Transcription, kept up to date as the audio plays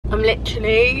I'm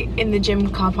literally in the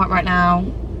gym car park right now.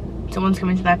 Someone's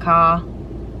coming to their car.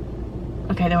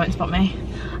 Okay, they won't spot me.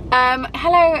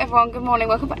 Hello everyone, good morning,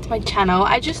 welcome back to my channel.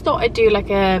 I just thought I'd do like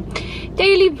a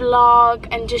daily vlog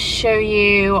and just show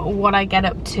you what I get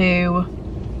up to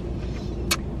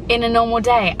in a normal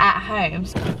day at home.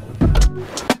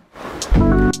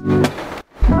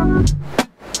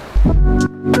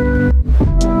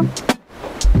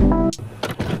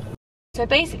 So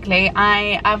basically,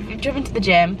 I've driven to the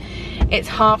gym. It's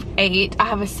 8:30. I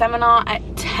have a seminar at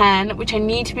 10, which I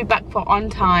need to be back for on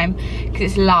time because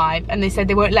it's live. And they said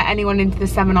they won't let anyone into the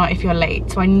seminar if you're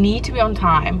late. So I need to be on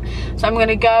time. So I'm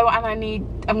gonna go and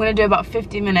I'm gonna do about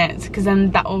 50 minutes because then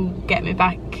that will get me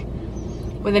back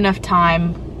with enough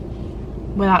time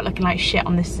without looking like shit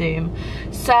on this Zoom.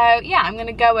 So yeah, I'm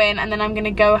gonna go in and then I'm gonna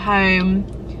go home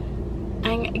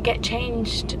and get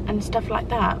changed and stuff like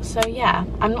that. So yeah,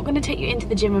 I'm not going to take you into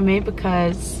the gym with me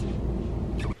because...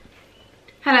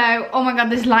 Hello, oh my god,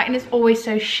 this lighting is always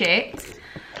so shit.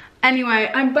 Anyway,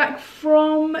 I'm back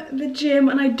from the gym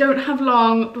and I don't have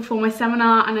long before my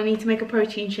seminar and I need to make a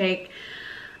protein shake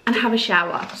and have a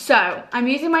shower. So, I'm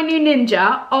using my new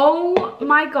Ninja. Oh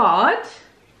my god.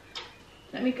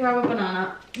 Let me grab a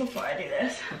banana before I do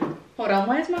this. Hold on,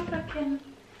 where's my fucking...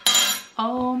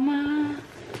 Oh my...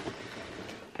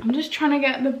 I'm just trying to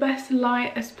get the best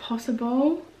light as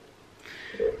possible,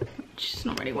 which is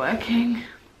not really working.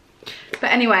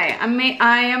 But anyway,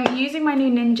 I am using my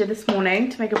new Ninja this morning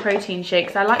to make a protein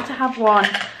shake. So I like to have one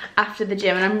after the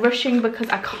gym, and I'm rushing because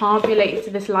I can't be late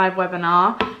to this live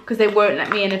webinar because they won't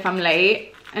let me in if I'm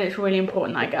late, and it's really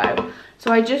important I go.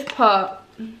 So I just put,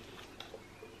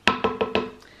 I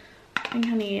think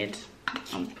I need,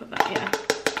 I'll put that, yeah.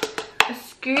 A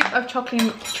scoop of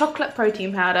chocolate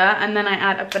protein powder, and then I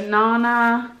add a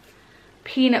banana,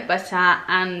 peanut butter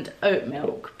and oat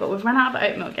milk, but we've run out of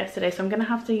oat milk yesterday, so I'm gonna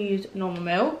have to use normal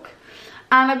milk.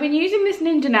 And I've been using this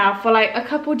Ninja now for like a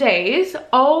couple days.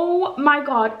 Oh my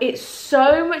god, it's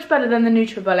so much better than the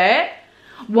NutriBullet.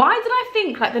 Why did I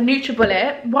think like the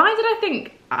NutriBullet, why did I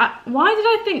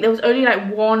think there was only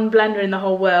like one blender in the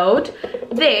whole world?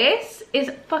 This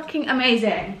is fucking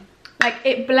amazing. Like,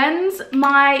 it blends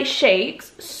my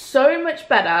shakes so much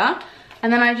better.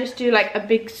 And then I just do like a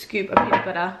big scoop of peanut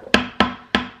butter.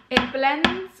 It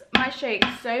blends my shakes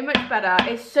so much better.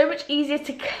 It's so much easier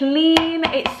to clean.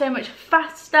 It's so much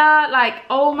faster. Like,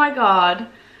 oh my god.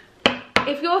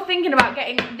 If you're thinking about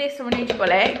getting this or a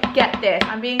NutriBullet, get this.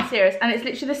 I'm being serious. And it's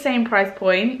literally the same price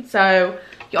point. So,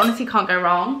 you honestly can't go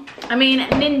wrong. I mean,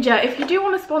 Ninja, if you do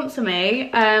want to sponsor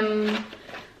me,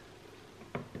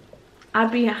 I'd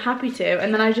be happy to.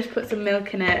 And then I just put some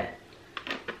milk in it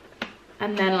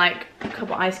and then like a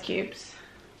couple ice cubes.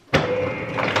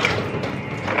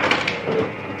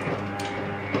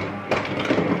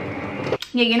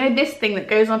 Yeah, you know this thing that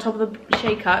goes on top of the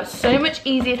shaker, so much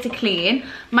easier to clean.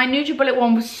 My NutriBullet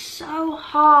one was so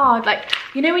hard. Like,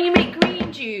 you know when you make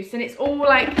green juice and it's all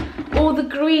like, all the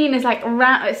green is like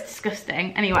around, it's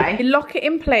disgusting. Anyway, you lock it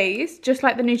in place just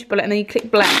like the NutriBullet and then you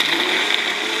click blend.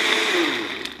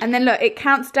 And then look, it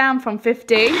counts down from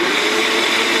 50. We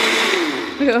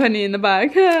got honey in the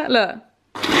bag. Look.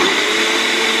 So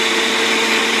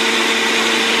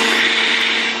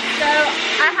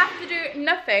I have to do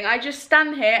nothing. I just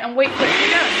stand here and wait for it to be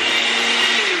done.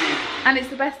 And it's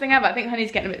the best thing ever. I think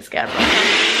honey's getting a bit scared.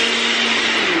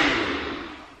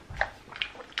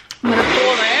 I'm gonna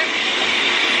pour it.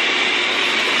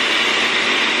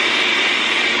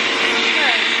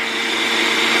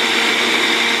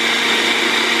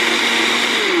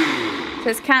 So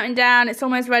it's counting down, it's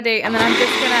almost ready, and then I'm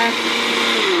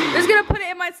just gonna put it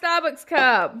in my Starbucks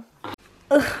cup.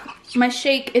 Ugh. My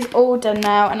shake is all done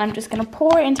now, and I'm just gonna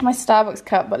pour it into my Starbucks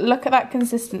cup, but look at that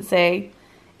consistency.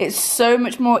 It's so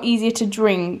much more easier to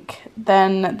drink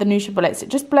than the NutriBullets. It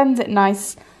just blends it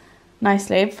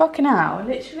nicely. Fucking hell,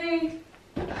 literally.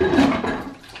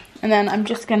 And then I'm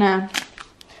just gonna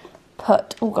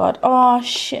put, oh god, oh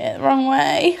shit, wrong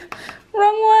way.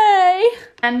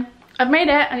 And I've made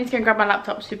it. I need to go and grab my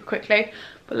laptop super quickly.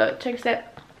 But look, take a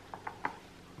sip.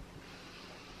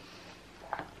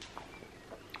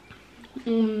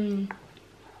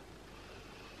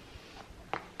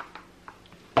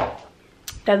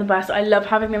 They're the best. I love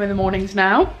having them in the mornings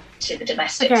now. To the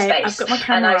domestic space. I've got my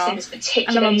camera on,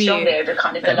 and I'm on mute. Over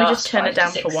kind of Let me just turn it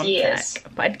down for 1 sec.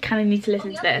 But I kind of need to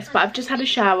listen to this. But I've just had a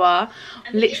shower,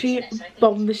 literally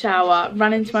bombed the shower,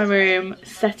 ran into my room,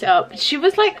 set it up. She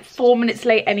was like 4 minutes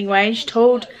late anyway, and she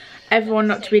told everyone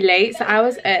not to be late, so I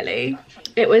was early.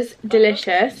 It was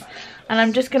delicious. And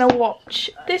I'm just gonna watch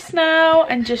this now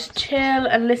and just chill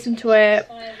and listen to it.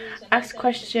 ask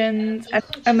questions,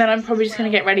 and then I'm probably just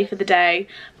going to get ready for the day.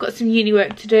 I've got some uni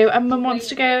work to do, and Mum wants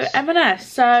to go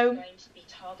M&S, so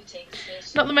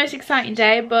not the most exciting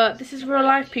day, but this is real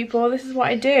life, people. This is what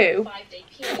I do.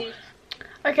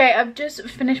 Okay, I've just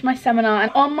finished my seminar,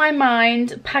 and on my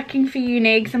mind, packing for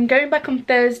uni, because I'm going back on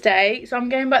Thursday, so I'm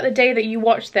going back the day that you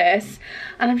watch this,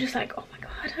 and I'm just like, oh my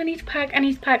god, I need to pack,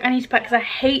 because I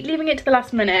hate leaving it to the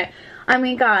last minute. I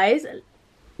mean, guys,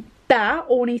 that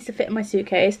all needs to fit in my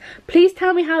suitcase. Please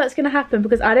tell me how that's going to happen,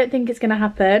 because I don't think it's going to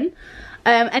happen.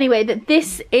 Anyway,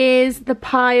 this is the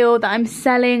pile that I'm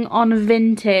selling on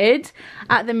Vinted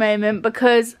at the moment,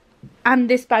 because, and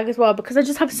this bag as well, because I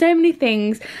just have so many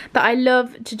things that I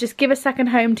love to just give a second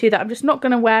home to that I'm just not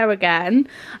going to wear again.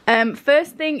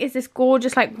 First thing is this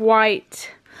gorgeous like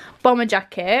white bomber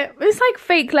jacket. It's like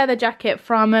fake leather jacket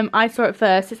from I Saw It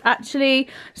First. It's actually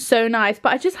so nice,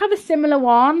 but I just have a similar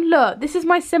one. Look, this is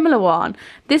my similar one.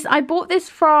 I bought this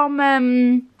from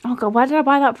oh god, where did I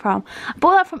buy that from? I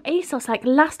bought that from ASOS like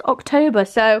last October,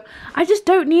 so I just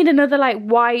don't need another like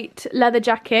white leather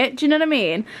jacket, do you know what I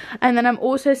mean? And then I'm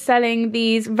also selling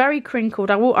these very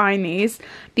crinkled, I will iron these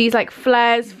like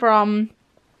flares from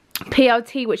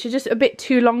PLT, which are just a bit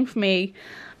too long for me,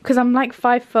 because I'm like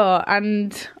 5 foot,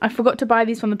 and I forgot to buy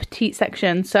these from the petite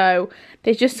section, so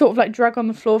they just sort of like drag on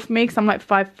the floor for me because I'm like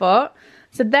 5 foot.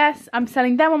 So I'm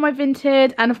selling them on my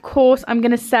Vinted, and of course I'm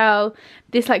gonna sell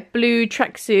this like blue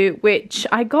tracksuit which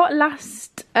I got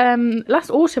last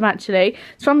autumn actually.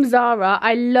 It's from Zara.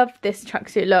 I love this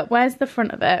tracksuit. Look, where's the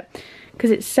front of it?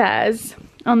 Because it says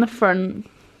on the front,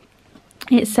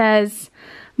 it says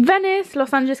Venice,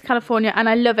 Los Angeles, California, and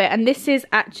I love it. And this is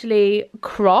actually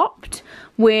cropped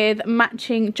with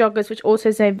matching joggers which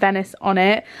also say Venice on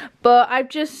it, but I've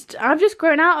just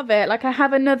grown out of it. Like, I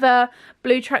have another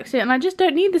blue tracksuit and I just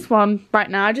don't need this one right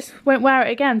now. I just won't wear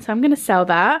it again, so I'm gonna sell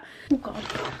that. Oh god, I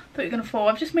thought you were gonna fall.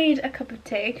 I've just made a cup of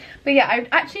tea. But yeah, I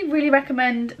actually really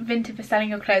recommend Vinted for selling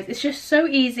your clothes. It's just so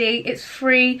easy, it's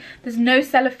free, there's no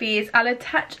seller fees. I'll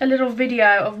attach a little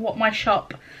video of what my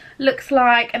shop looks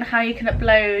like and how you can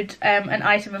upload an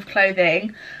item of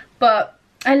clothing. But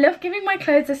I love giving my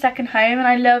clothes a second home, and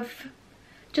I love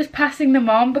just passing them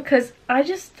on, because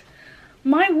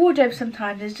my wardrobe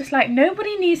sometimes is just like,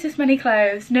 nobody needs this many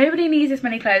clothes,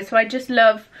 so I just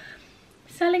love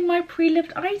selling my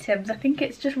pre-loved items. I think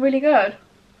it's just really good.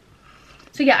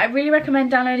 So yeah, I really recommend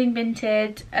downloading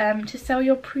Vinted to sell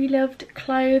your pre-loved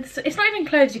clothes. It's not even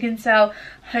clothes, you can sell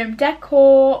home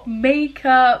decor,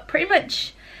 makeup, pretty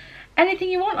much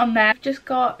anything you want on there.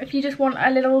 If you just want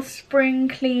a little spring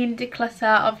clean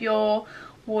declutter of your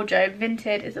wardrobe,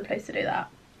 Vinted is the place to do that.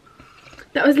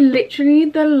 That was literally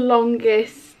the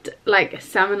longest like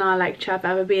seminar lecture I've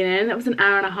ever been in. That was an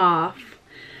hour and a half.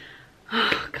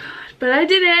 Oh god, but I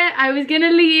did it. I was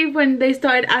gonna leave when they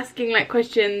started asking like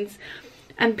questions,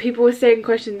 and people were saying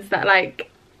questions that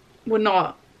like were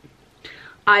not,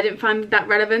 I didn't find that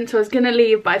relevant, so I was gonna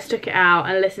leave, but I stuck it out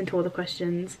and listened to all the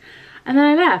questions. And then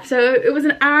I left. So it was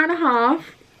an hour and a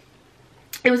half.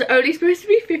 It was only supposed to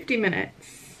be 50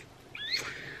 minutes.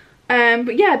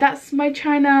 But yeah, that's my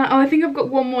China. Oh, I think I've got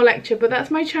one more lecture, but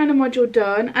that's my China module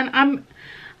done. And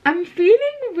I'm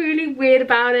feeling really weird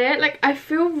about it. Like, I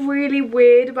feel really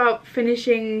weird about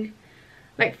finishing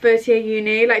like first year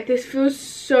uni. Like, this feels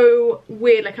so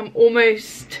weird. Like, I'm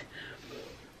almost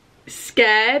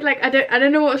scared. Like, I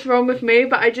don't know what's wrong with me,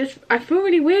 but I feel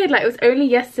really weird. Like, it was only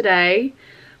yesterday.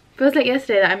 Feels like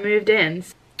yesterday that I moved in.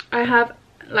 I have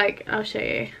like, I'll show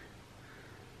you.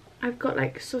 I've got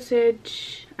like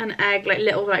sausage and egg, like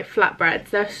little like flatbreads.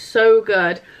 They're so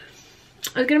good.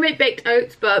 I was gonna make baked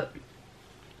oats, but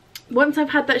once I've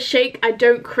had that shake, I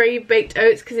don't crave baked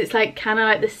oats because it's like kind of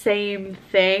like the same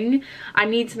thing. I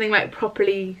need something like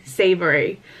properly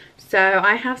savoury. So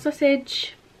I have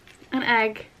sausage and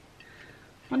egg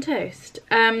on toast.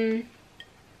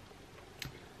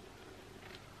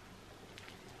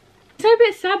 It's a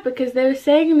bit sad because they were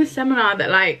saying in the seminar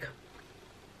that like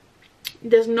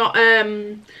there's not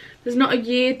a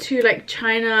year 2 like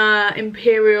China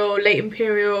Imperial, late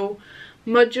Imperial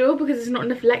module because there's not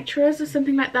enough lecturers or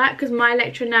something like that, because my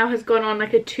lecturer now has gone on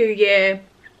like a 2-year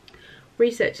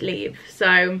research leave,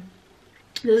 so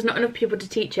there's not enough people to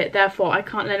teach it, therefore I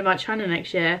can't learn about China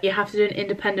next year. You have to do an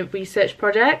independent research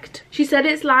project. She said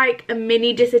it's like a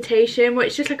mini dissertation, where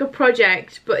it's just like a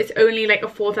project, but it's only like a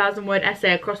 4,000 word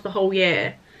essay across the whole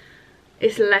year.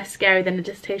 It's less scary than a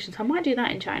dissertation, so I might do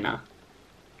that in China.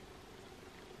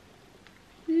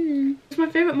 It's my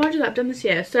favourite module that I've done this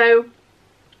year, so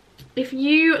if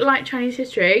you like Chinese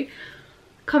history,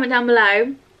 comment down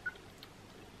below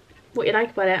what you like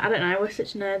about it. I don't know, we're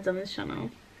such nerds on this channel.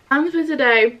 And for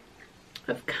today,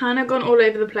 I've kind of gone all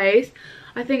over the place.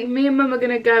 I think me and Mum are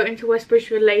going to go into West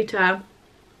Bridgford later.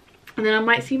 And then I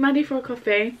might see Maddie for a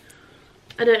coffee.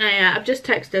 I don't know yet. I've just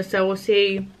texted her, so we'll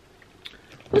see.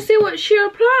 We'll see what she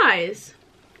replies.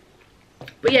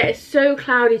 But yeah, it's so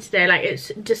cloudy today. Like, it's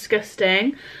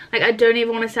disgusting. Like, I don't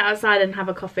even want to sit outside and have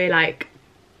a coffee. Like,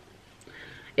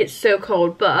 it's so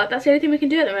cold. But that's the only thing we can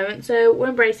do at the moment. So we're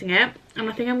embracing it. And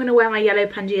I think I'm going to wear my yellow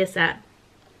Pangea set.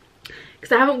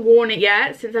 Because I haven't worn it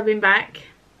yet since I've been back.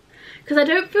 Because I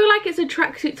don't feel like it's a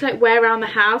tracksuit to like wear around the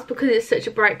house because it's such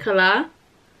a bright colour.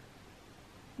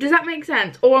 Does that make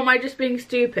sense? Or am I just being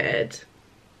stupid?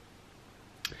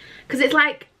 Because it's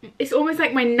like, it's almost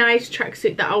like my nice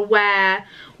tracksuit that I'll wear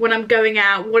when I'm going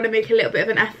out, want to make a little bit of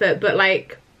an effort, but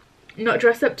like not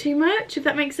dress up too much, if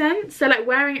that makes sense. So like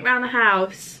wearing it around the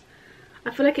house, I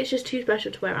feel like it's just too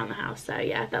special to wear around the house. So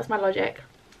yeah, that's my logic.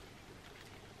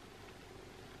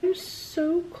 I'm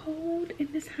so cold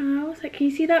in this house. Like, can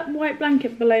you see that white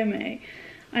blanket below me?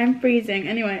 I am freezing.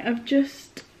 Anyway, I've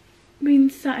just been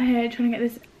sat here trying to get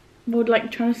this, well,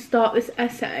 like trying to start this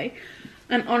essay.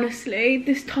 And honestly,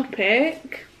 this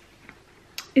topic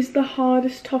is the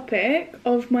hardest topic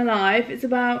of my life. It's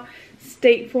about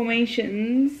state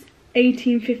formations,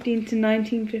 1815 to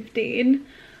 1915.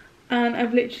 And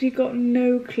I've literally got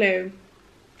no clue.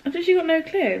 I've literally got no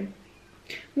clue.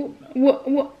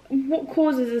 What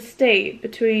causes a state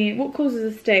between, what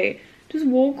causes a state? Does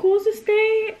war cause a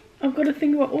state? I've got to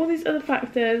think about all these other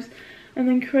factors and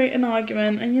then create an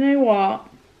argument. And you know what?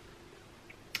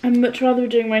 I'd much rather be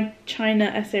doing my China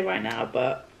essay right now,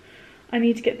 but I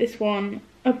need to get this one,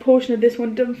 a portion of this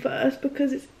one done first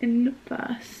because it's in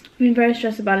first. I've been very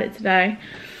stressed about it today.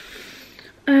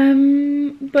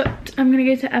 But I'm gonna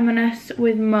go to M&S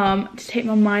with Mum to take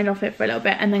my mind off it for a little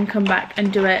bit and then come back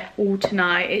and do it all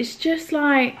tonight. It's just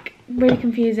like really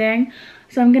confusing.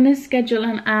 So I'm gonna schedule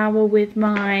an hour with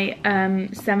my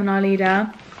seminar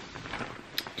leader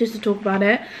just to talk about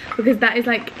it, because that is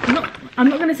like, I'm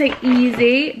not gonna say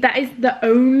easy, that is the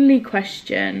only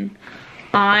question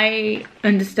I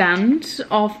understand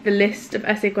of the list of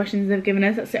essay questions they've given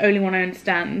us. That's the only one I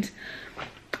understand.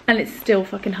 And it's still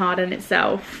fucking hard in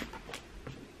itself.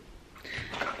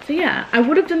 So yeah, I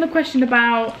would have done the question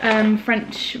about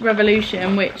French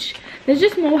Revolution, which there's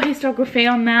just more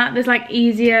historiography on that. There's like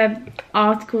easier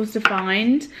articles to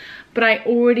find, but I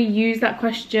already used that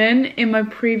question in my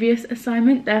previous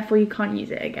assignment, therefore you can't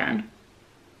use it again.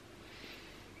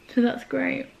 So that's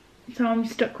great. So I'm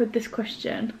stuck with this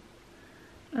question.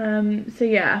 So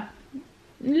yeah,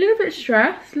 a little bit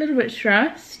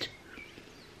stressed.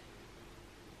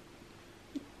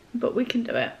 But we can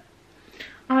do it.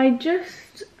 I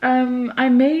just I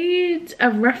made a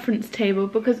reference table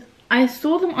because I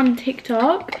saw them on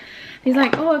TikTok. He's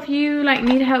like, oh, if you like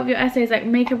need help with your essays, like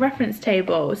make a reference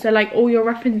table, so like all your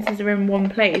references are in one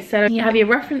place. So you have your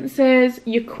references,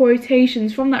 your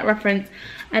quotations from that reference,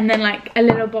 and then like a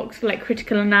little box for like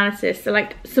critical analysis, so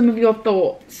like some of your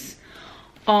thoughts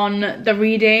on the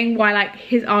reading, why like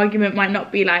his argument might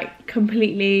not be like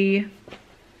completely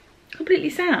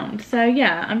sound. So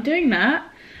yeah, I'm doing that.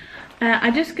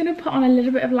 I'm just gonna put on a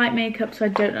little bit of light makeup so I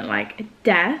don't look like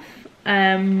death.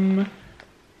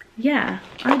 Yeah,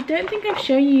 I don't think I've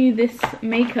shown you this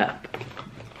makeup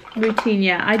routine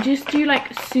yet. I just do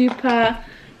like super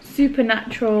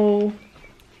natural,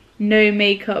 no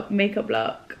makeup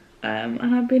look, and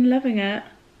I've been loving it.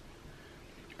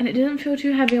 And it doesn't feel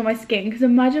too heavy on my skin, because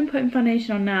imagine putting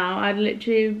foundation on now. I'd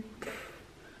literally,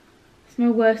 it's my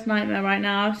worst nightmare right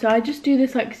now. So I just do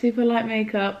this like super light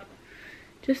makeup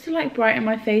just to like brighten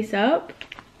my face up.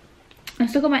 I've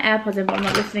still got my AirPods in, but I'm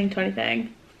not listening to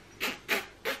anything.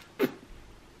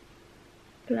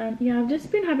 But yeah, I've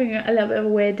just been having a little bit of a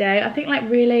weird day. I think like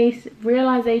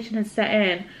realization has set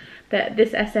in that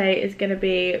this essay is going to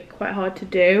be quite hard to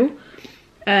do.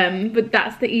 But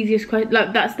that's the easiest question,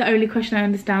 like that's the only question I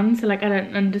understand. So like I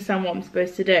don't understand what I'm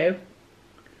supposed to do.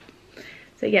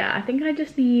 So yeah, I think I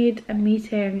just need a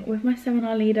meeting with my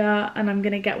seminar leader, and I'm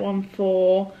gonna get one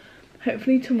for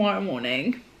hopefully tomorrow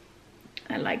morning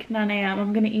at like 9 AM.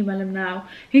 I'm gonna email him now.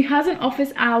 He has an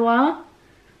office hour,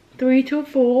 3 till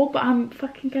 4, but I'm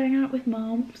fucking going out with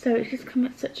Mom, so it's just come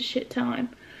at such a shit time.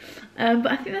 But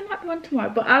I think there might be one tomorrow,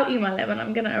 but I'll email him and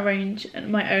I'm gonna arrange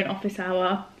my own office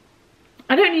hour.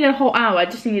 I don't need a whole hour, I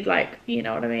just need like, you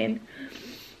know what I mean.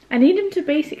 I need him to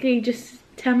basically just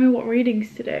tell me what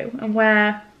readings to do and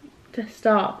where to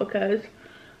start, because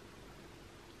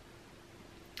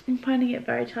I'm finding it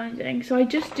very challenging. So I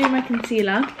just do my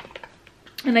concealer,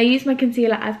 and I use my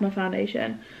concealer as my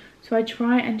foundation. So I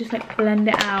try and just like blend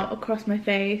it out across my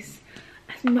face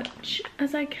as much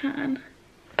as I can.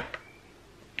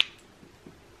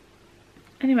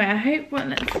 Anyway, I hope, well,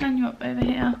 let's stand you up over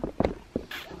here.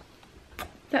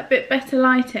 That bit better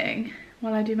lighting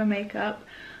while I do my makeup.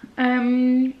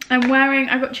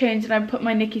 I got changed and I put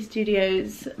my Nikki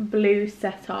Studios blue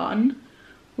set on,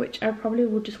 which I probably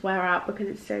will just wear out because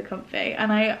it's so comfy.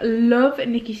 And I love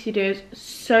Nikki Studios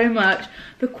so much.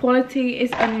 The quality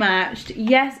is unmatched.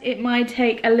 Yes, it might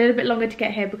take a little bit longer to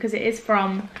get here because it is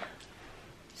from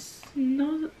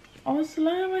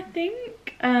Oslo, I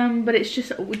think. But it's just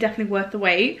definitely worth the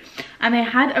wait. And they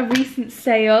had a recent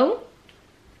sale.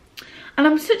 And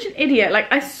I'm such an idiot.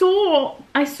 Like, I saw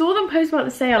them post about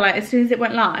the sale, like, as soon as it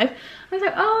went live. I was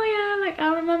like, oh yeah, like,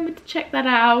 I remember to check that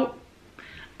out.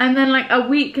 And then, like, a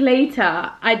week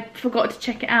later, I forgot to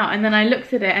check it out. And then I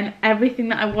looked at it and everything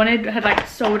that I wanted had, like,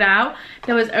 sold out.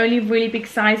 There was only really big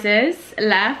sizes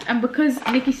left. And because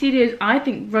Nikki Studios, I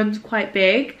think, runs quite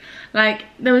big, like,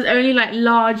 there was only, like,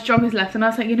 large joggers left. And I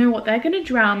was like, you know what, they're going to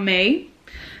drown me.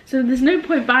 So there's no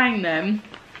point buying them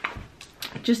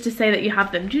just to say that you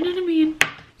have them. Do you know what I mean?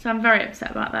 So I'm very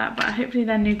upset about that. But hopefully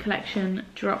their new collection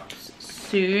drops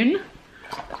soon,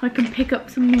 so I can pick up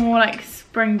some more, like,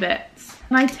 spring bits.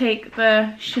 And I take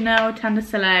the Chanel Tender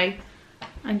Soleil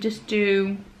and just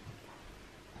do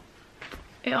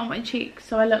it on my cheeks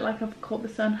so I look like I've caught the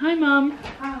sun. Hi, Mum.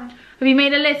 Hi. Have you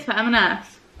made a list for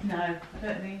M&S? No, I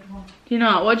don't need one. Do you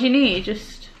not? What do you need?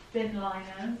 Just Bin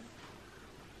liners.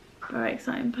 very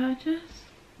exciting purchase.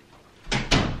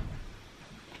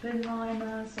 Bin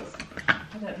liners.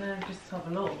 I don't know, just have a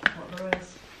look what there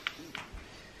is.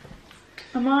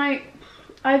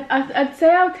 I'd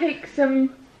say I'll take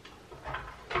some,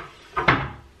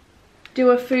 do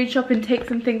a food shop and take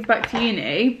some things back to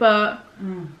uni, but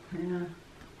yeah.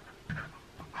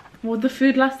 will the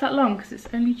food last that long? Because it's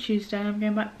only Tuesday and I'm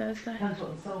going back Thursday. Depends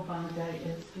what the soul bound date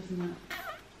is, doesn't it?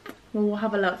 Well, we'll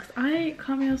have a look. I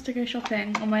can't be asked to go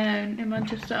shopping on my own in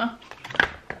Manchester.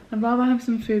 I'd rather have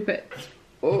some food bits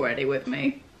already with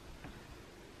me.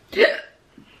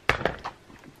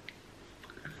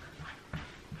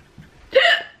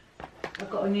 I've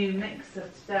got a new mixer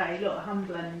today, look, a hand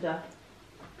blender.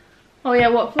 Oh yeah,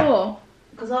 what for?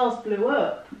 Because ours blew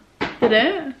up. Did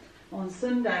it? On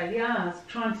Sunday, yeah, I was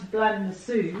trying to blend the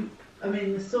soup,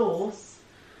 the sauce,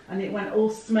 and it went all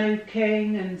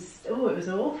smoking and, oh, it was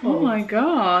awful. Oh my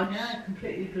gosh. Yeah, it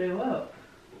completely blew up.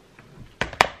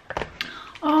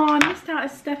 Oh, I missed out a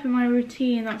step in my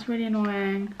routine, that's really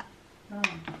annoying. Oh.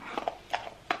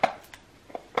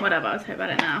 Whatever, I'll talk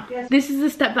about it now. Yes. This is the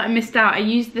step that I missed out. I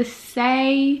used the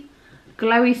Say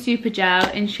Glowy Super Gel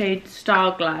in shade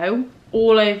Star Glow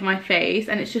all over my face,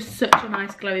 and it's just such a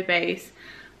nice glowy base.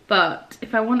 But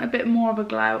if I want a bit more of a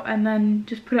glow, and then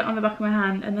just put it on the back of my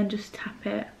hand and then just tap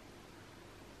it.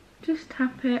 Just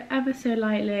tap it ever so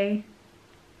lightly.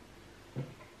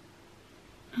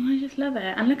 And I just love it.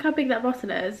 And look how big that bottle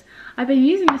is. I've been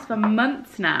using this for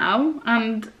months now,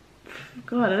 and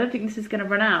God, I don't think this is going to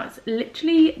run out. It's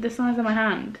literally the size of my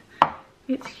hand.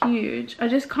 It's huge. I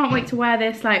just can't wait to wear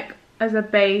this, like, as a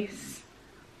base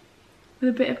with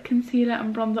a bit of concealer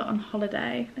and bronzer on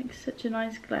holiday. Like, such a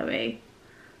nice glowy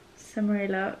summery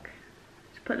look.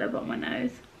 Just put a little bit on my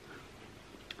nose.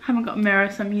 I haven't got a mirror,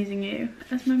 so I'm using you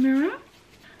as my mirror.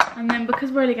 And then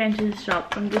because we're only going to the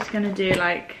shop, I'm just going to do,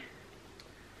 like,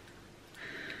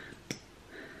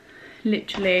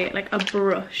 literally like a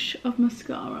brush of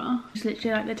mascara, just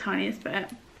literally like the tiniest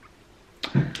bit,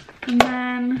 and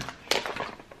then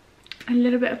a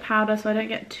little bit of powder so I don't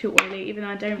get too oily, even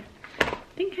though I don't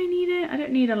think I need it. I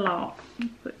don't need a lot,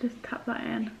 but just tap that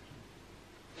in,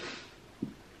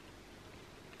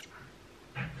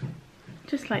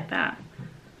 just like that.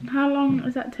 And how long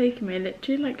has that taken me?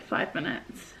 Literally like 5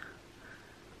 minutes,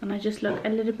 and I just look a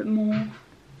little bit more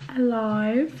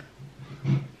alive.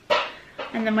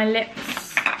 And then my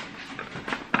lips.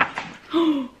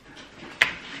 Oh, I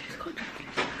just got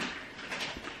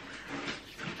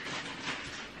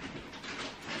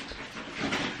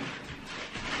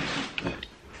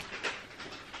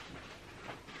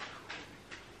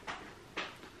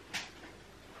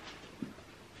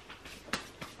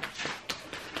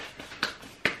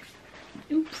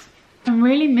oops. I'm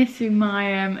really missing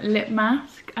my lip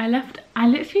mask. I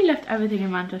literally left everything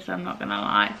in Manchester, I'm not gonna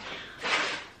lie.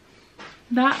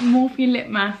 That Morphe lip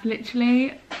mask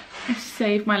literally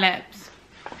saved my lips.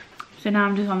 So now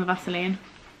I'm just on the Vaseline.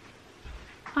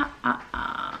 Okay,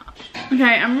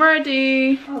 I'm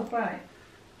ready. Oh, right.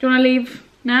 Do you want to leave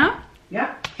now?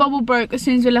 Yeah. Bubble broke as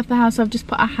soon as we left the house, so I've just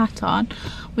put a hat on.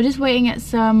 We're just waiting at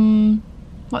some,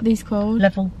 what are these called?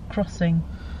 Level crossing.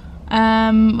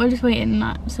 We're just waiting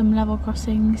at some level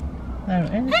crossings. There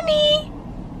it is. Honey!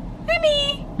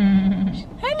 Honey!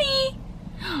 Honey!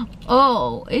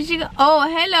 Oh, is she? Oh,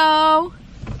 hello.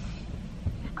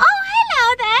 Oh,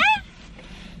 hello there.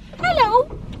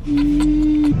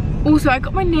 Hello. Also, I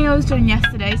got my nails done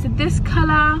yesterday. So this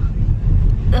colour.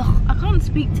 Ugh, I can't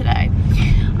speak today.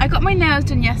 I got my nails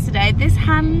done yesterday. This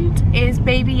hand is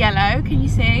baby yellow. Can you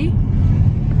see?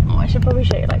 Oh, I should probably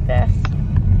show you like this.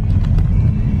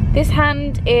 This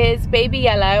hand is baby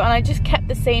yellow, and I just kept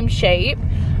the same shape.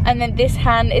 And then this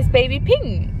hand is baby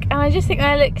pink. And I just think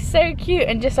they look so cute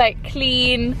and just like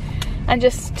clean. And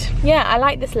just, yeah, I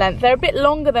like this length. They're a bit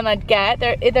longer than I'd get.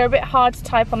 They're a bit hard to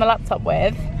type on the laptop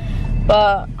with.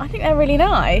 But I think they're really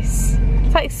nice.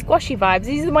 It's like squashy vibes.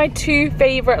 These are my two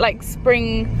favourite like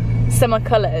spring, summer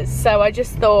colours. So I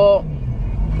just thought,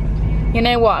 you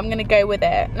know what, I'm gonna go with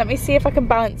it. Let me see if I can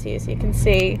balance you so you can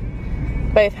see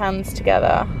both hands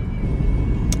together.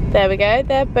 There we go,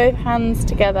 they're both hands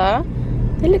together.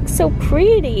 They look so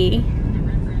pretty.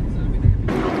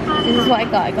 This is what I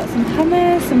got. I got some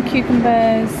hummus, some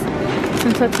cucumbers,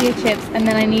 some tortilla chips, and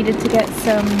then I needed to get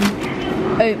some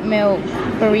oat milk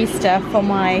barista for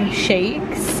my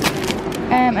shakes.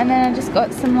 And then I just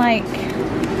got some like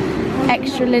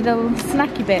extra little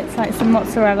snacky bits, like some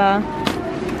mozzarella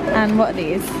and what are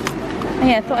these? And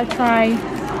yeah, I thought I'd try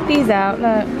these out,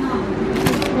 look.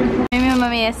 Mummy and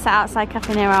Mummy are sat outside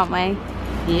Cafe Nero, aren't we?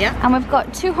 Yeah. And we've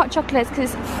got 2 hot chocolates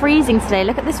because it's freezing today.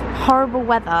 Look at this horrible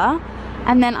weather.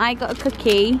 And then I got a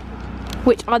cookie,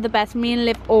 which are the best. Me and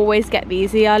Liv always get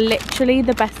these. They are literally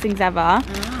the best things ever.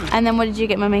 And then what did you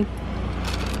get, Mummy?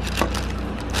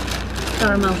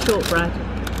 Caramel shortbread.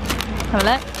 Have a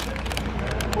look.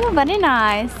 Oh, very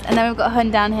nice. And then we've got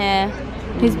Hun down here,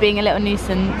 who's being a little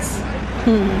nuisance.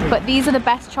 But these are the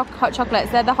best hot chocolates.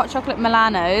 They're the hot chocolate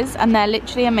Milanos, and they're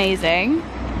literally amazing.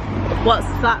 What's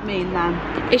that mean then?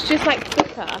 It's just like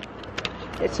thicker.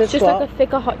 It's just like a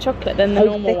thicker hot chocolate than the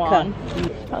normal one.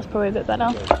 That's probably a bit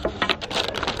better.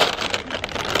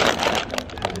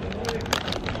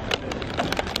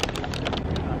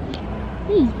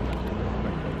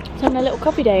 So I'm on a little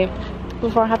coffee date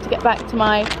before I have to get back to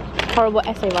my horrible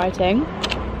essay writing.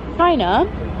 China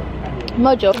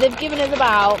module. They've given us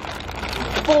about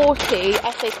 40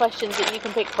 essay questions that you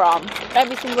can pick from.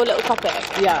 Every single little topic.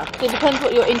 Yeah. So it depends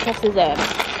what your interest is in.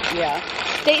 Yeah.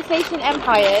 State, nation,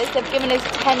 empires, they've given us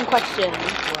 10 questions.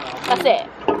 That's it.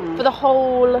 For the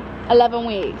whole 11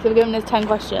 weeks, they've given us 10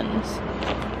 questions.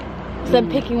 So then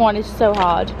picking one is so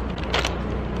hard.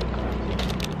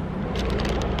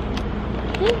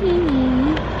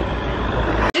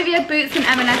 Olivia Boots and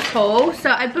M&S haul.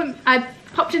 So I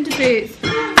popped into Boots.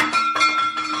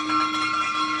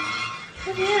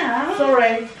 Yeah.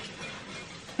 Sorry.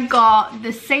 I got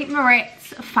the St.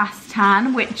 Moritz Fast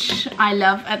Tan, which I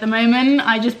love at the moment.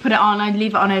 I just put it on, I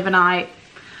leave it on overnight.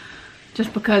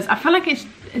 Just because I feel like it's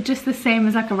just the same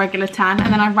as like a regular tan.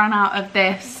 And then I ran out of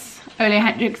this Ole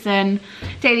Henriksen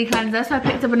Daily Cleanser, so I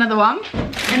picked up another one.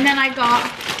 And then I got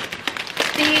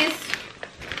these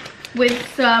with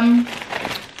some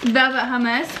velvet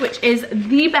hummus, which is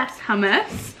the best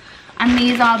hummus. And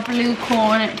these are blue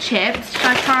corn chips. Should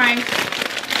I try?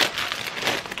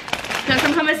 Got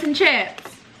some hummus and chips.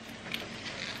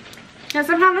 Got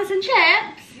some hummus and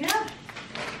chips? Yeah.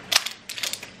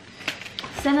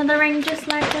 Center the ring just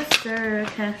like a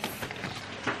circus.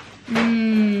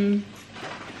 Mmm.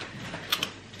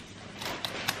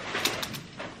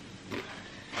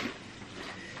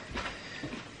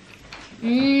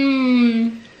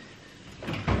 Mmm.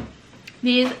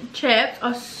 These chips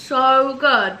are so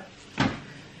good.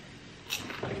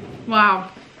 Wow.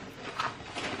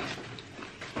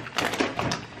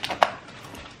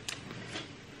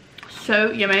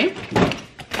 So yummy.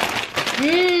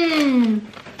 Mmm.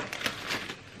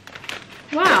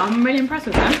 Wow, I'm really impressed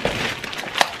with them.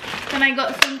 Then I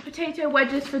got some potato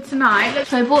wedges for tonight.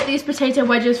 So I bought these potato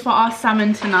wedges for our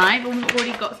salmon tonight, but we've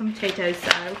already got some potatoes,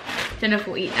 so don't know if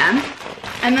we'll eat them.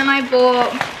 And then I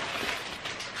bought,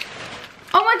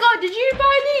 oh my god, did you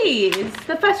buy these?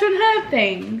 The Festa and Herb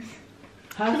things?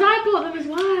 Because I bought them as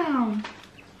well.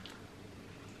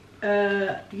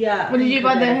 Yeah. What did you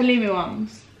buy, the halloumi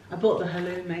ones? I bought the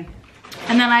halloumi.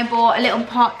 And then I bought a little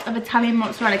pot of Italian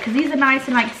mozzarella because these are nice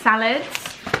in like salads.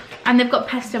 And they've got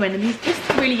pesto in them. These are just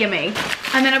really yummy.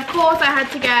 And then of course I had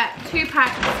to get 2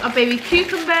 packs of baby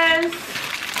cucumbers.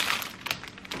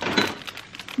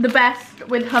 The best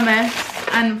with hummus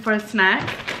and for a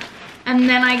snack. And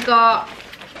then I got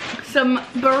some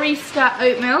barista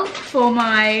oat milk for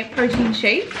my protein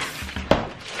shakes.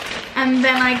 And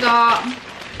then I got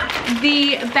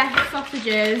the best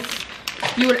sausages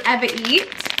you would ever eat.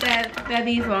 They're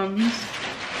these ones.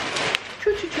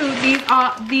 Choo choo choo. These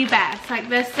are the best. Like,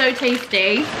 they're so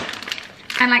tasty.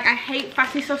 And like I hate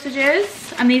fatty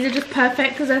sausages, and these are just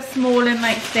perfect because they're small and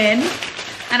like thin.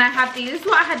 And I had these. This is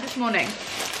what I had this morning.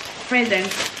 Amazing.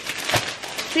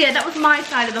 So yeah, that was my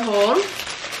side of the haul.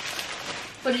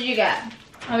 What did you get?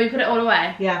 Oh, we put it all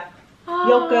away? Yeah. Oh,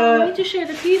 Yogurt. I need to show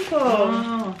the people.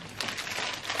 Oh.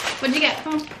 What did you get?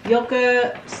 Come on.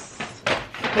 Yogurts,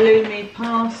 halloumi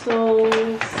parcels,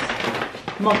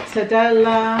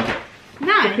 mortadella.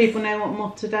 Nice. Do people know what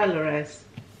mortadella is?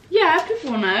 Yeah,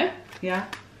 people know. Yeah.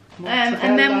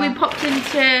 And then we popped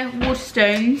into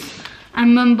Waterstones,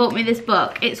 and Mum bought me this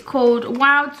book. It's called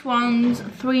Wild Swans,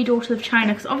 3 Daughters of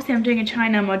China, because obviously I'm doing a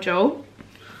China module.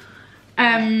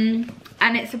 And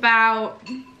it's about,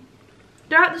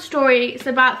 throughout the story, it's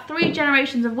about 3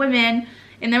 generations of women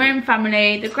in their own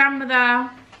family, the grandmother,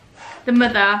 the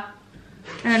mother,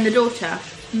 and then the daughter.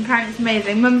 And apparently it's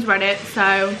amazing. Mum's read it,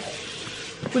 so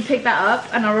we picked that up,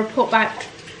 and I'll report back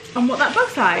on what that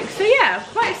book's like. So yeah,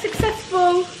 quite a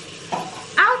successful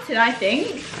outing, I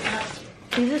think.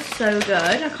 These are so good.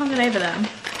 I can't get over them.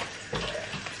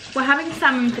 We're having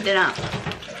salmon for dinner.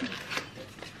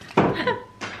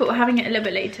 But we're having it a little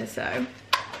bit later, so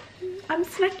I'm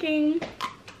snacking.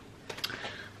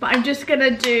 But I'm just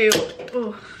gonna do,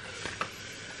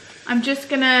 I'm just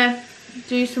gonna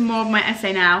do some more of my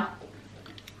essay now.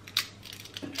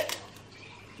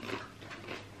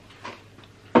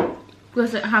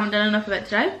 Because I haven't done enough of it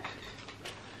today.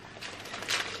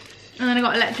 And then I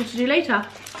got a lecture to do later.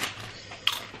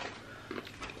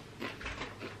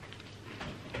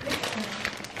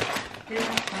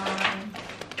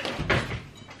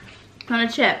 Want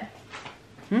a chip?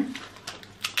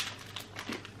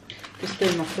 Just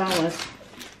doing my flowers.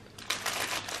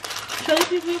 Show the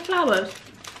people your flowers.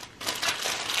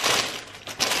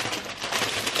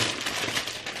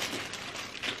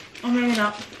 Or maybe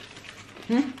not.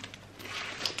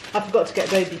 I forgot to get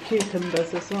baby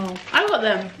cucumbers as well. I got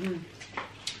them.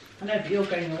 I know, but you're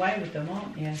going away with them,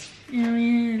 aren't you?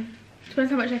 Yeah.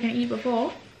 Depends how much I can eat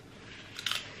before.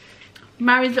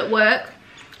 Mary's at work.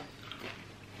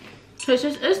 So it's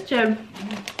just us two.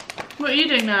 What are you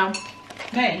doing now?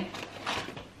 Me?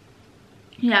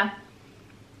 Yeah.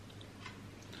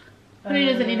 Honey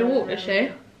doesn't need a walk, does she?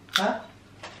 Huh?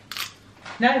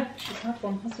 No, she's had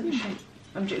one, hasn't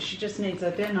she? She just needs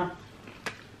her dinner.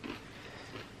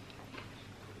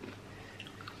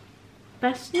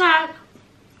 Best snack.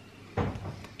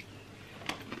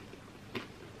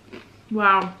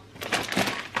 Wow.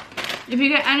 If you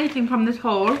get anything from this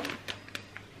haul,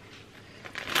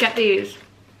 get these.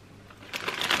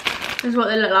 This is what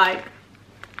they look like.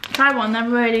 Try one, they're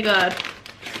really good.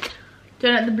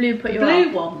 Don't let the blue put you off. Blue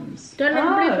ones? Don't let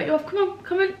the blue put you off. Come on,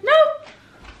 come on. No!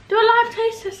 Do a live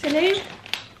taster, silly.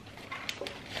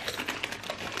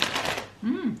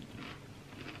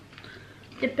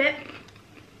 Dip it.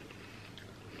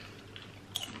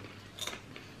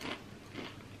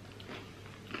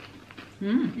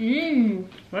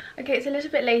 Okay, it's a little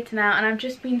bit later now, and I've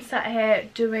just been sat here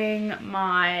doing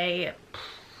my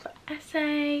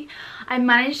essay. I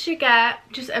managed to get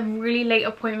just a really late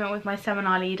appointment with my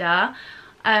seminar leader.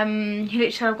 He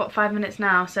literally said I've got 5 minutes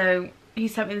now, so he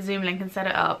sent me the Zoom link and set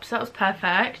it up, so that was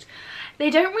perfect. They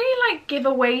don't really like give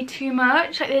away too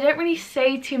much, like they don't really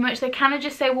say too much. They kind of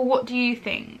just say, well, what do you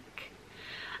think?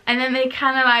 And then they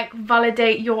kind of like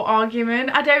validate your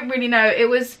argument. I don't really know. It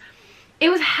was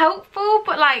helpful,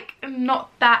 but like not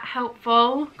that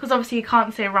helpful, because obviously you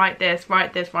can't say write this,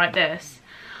 write this, write this.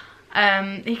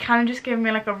 He kind of just gave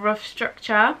me like a rough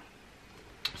structure,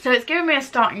 so it's given me a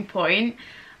starting point,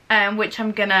 which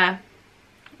I'm gonna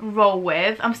roll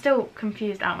with. I'm still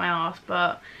confused out my arse,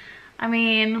 but I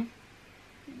mean,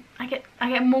 I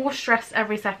get more stressed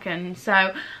every second.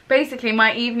 So basically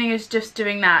my evening is just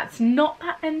doing that. It's not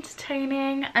that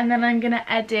entertaining, and then I'm gonna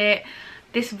edit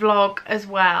this vlog as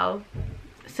well.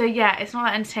 So yeah, it's not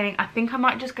that entertaining. I think I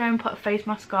might just go and put a face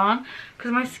mask on,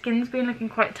 because my skin's been looking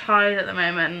quite tired at the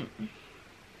moment.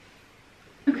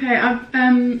 Okay, I've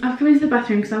come into the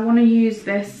bathroom because I want to use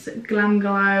this Glam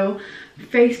Glow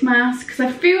face mask, because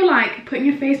I feel like putting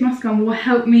a face mask on will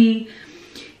help me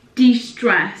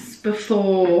de-stress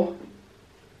before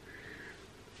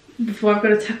I've got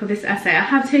to tackle this essay. I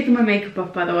have taken my makeup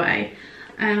off, by the way.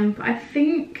 But I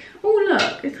think, oh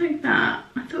look, it's like that.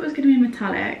 I thought it was going to be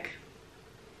metallic.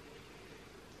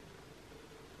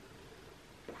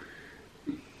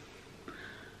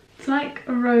 It's like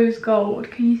a rose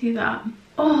gold. Can you see that?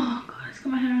 Oh god, it's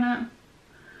got my hair in it.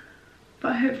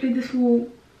 But hopefully this will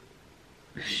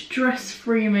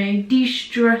stress-free me,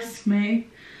 de-stress me.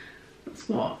 That's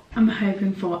what I'm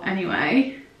hoping for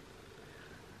anyway.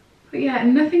 But yeah,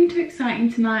 nothing too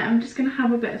exciting tonight. I'm just going to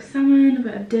have a bit of salmon, a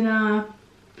bit of dinner.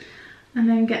 and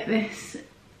then get this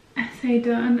essay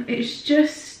done. It's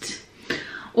just,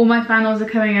 all my finals are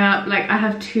coming up. Like, I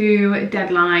have 2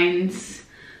 deadlines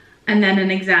and then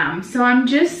an exam. So I'm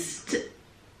just,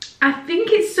 I think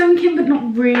it's sunk in, but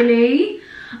not really.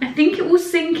 I think it will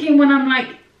sink in when I'm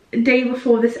like a day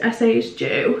before this essay is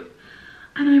due.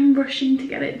 And I'm rushing to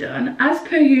get it done. As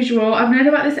per usual, I've known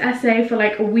about this essay for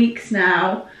like weeks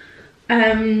now.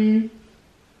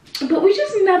 But we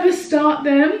just never start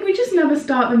them. We just never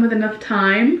start them with enough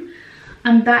time.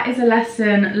 And that is a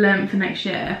lesson learned for next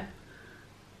year.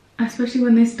 Especially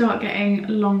when they start getting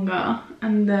longer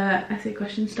and the essay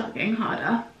questions start getting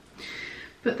harder.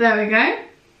 But there we go.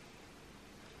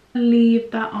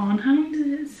 Leave that on. How long does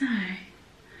it say?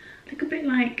 Like a bit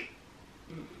like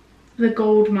the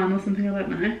Gold Man or something, I don't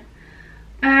know.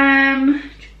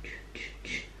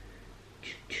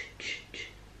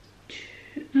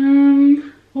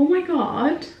 Oh my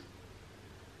god.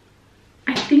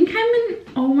 I think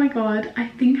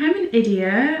I'm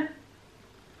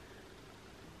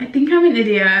an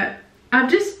idiot.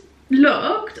 I've just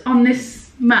looked on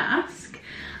this mask,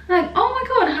 like, oh my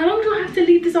god, how long do I have to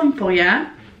leave this on for, yeah?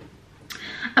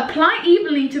 Apply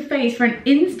evenly to face for an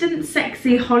instant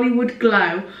sexy Hollywood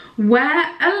glow. Wear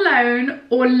alone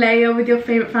or layer with your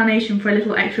favourite foundation for a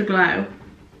little extra glow.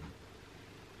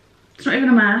 It's not even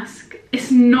a mask.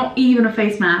 It's not even a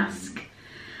face mask.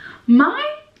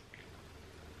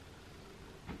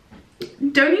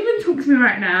 Don't even talk to me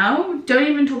right now. Don't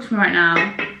even talk to me right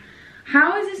now.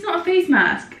 How is this not a face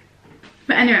mask?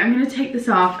 But anyway, I'm going to take this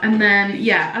off, and then,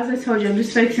 yeah, as I told you, I'm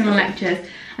just focusing on lectures.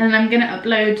 And then I'm going to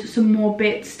upload some more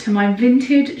bits to my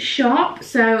vintage shop.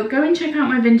 So go and check out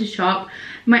my vintage shop.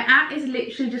 My app is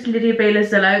literally just Lydia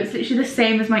Baylis-Zullo. It's literally the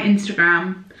same as my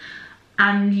Instagram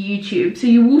and YouTube. So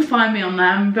you will find me on there.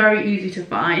 I'm very easy to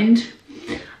find.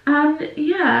 And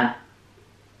yeah,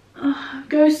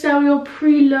 go sell your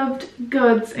pre-loved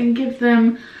goods and give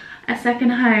them a second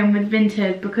home with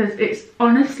vintage, because it's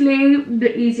honestly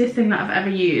the easiest thing that I've ever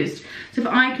used. So if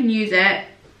I can use it,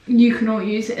 you can all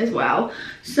use it as well.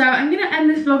 So I'm gonna end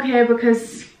this vlog here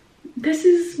because this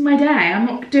is my day. I'm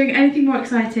not doing anything more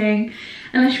exciting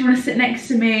unless you want to sit next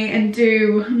to me and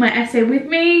do my essay with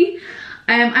me.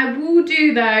 I will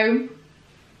do though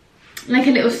like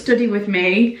a little study with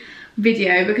me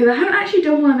video, because I haven't actually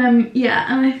done one of them yet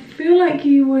and I feel like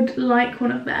you would like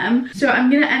one of them. So I'm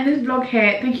gonna end this vlog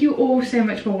here. Thank you all so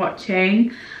much for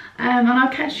watching, and I'll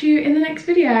catch you in the next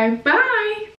video. Bye.